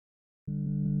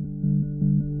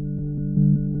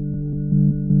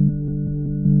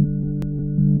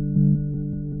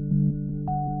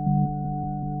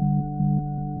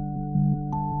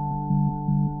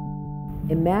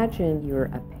Imagine you're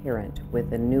a parent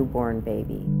with a newborn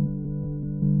baby.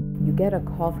 You get a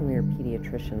call from your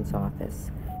pediatrician's office.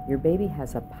 Your baby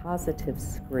has a positive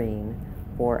screen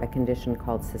for a condition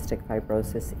called cystic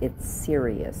fibrosis. It's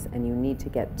serious, and you need to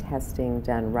get testing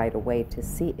done right away to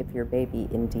see if your baby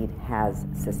indeed has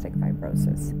cystic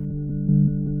fibrosis.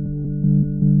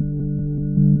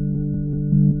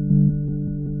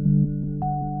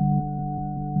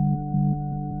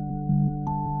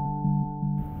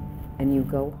 And you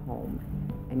go home,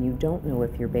 and you don't know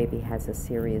if your baby has a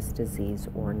serious disease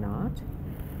or not,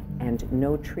 and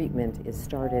no treatment is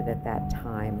started at that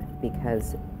time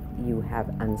because you have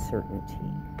uncertainty.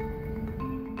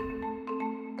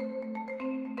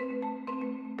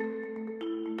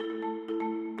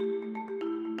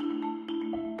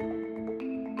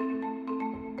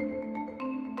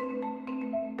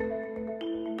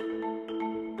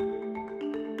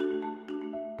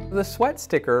 The sweat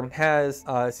sticker has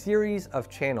a series of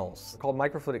channels called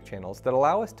microfluidic channels that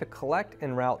allow us to collect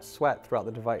and route sweat throughout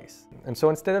the device. And so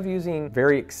instead of using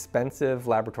very expensive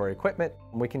laboratory equipment,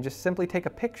 we can just simply take a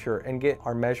picture and get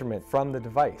our measurement from the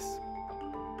device.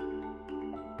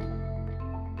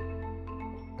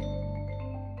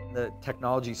 The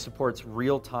technology supports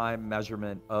real-time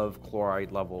measurement of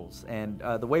chloride levels. And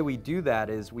the way we do that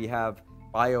is we have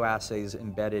bioassays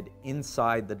embedded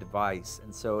inside the device.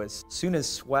 And so as soon as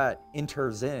sweat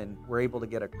enters in, we're able to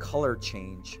get a color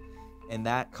change. And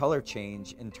that color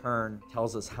change in turn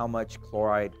tells us how much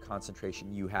chloride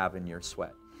concentration you have in your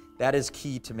sweat. That is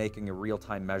key to making a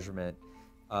real-time measurement.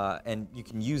 And you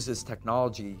can use this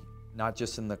technology not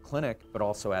just in the clinic, but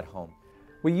also at home.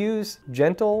 We use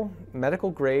gentle,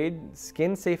 medical-grade,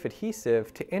 skin-safe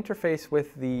adhesive to interface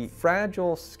with the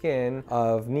fragile skin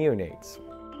of neonates.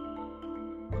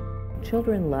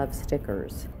 Children love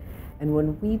stickers, and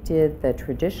when we did the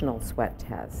traditional sweat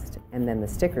test and then the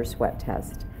sticker sweat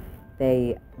test,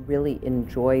 they really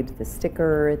enjoyed the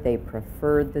sticker, they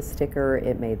preferred the sticker,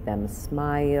 it made them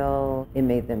smile, it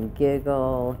made them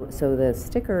giggle. So the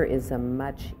sticker is a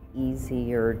much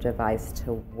easier device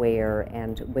to wear,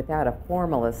 and without a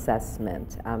formal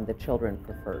assessment, the children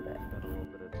preferred it.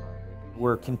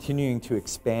 We're continuing to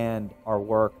expand our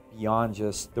work beyond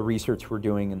just the research we're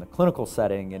doing in the clinical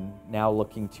setting, and now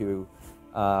looking to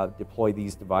deploy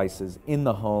these devices in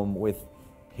the home with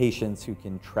patients who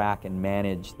can track and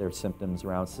manage their symptoms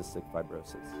around cystic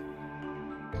fibrosis.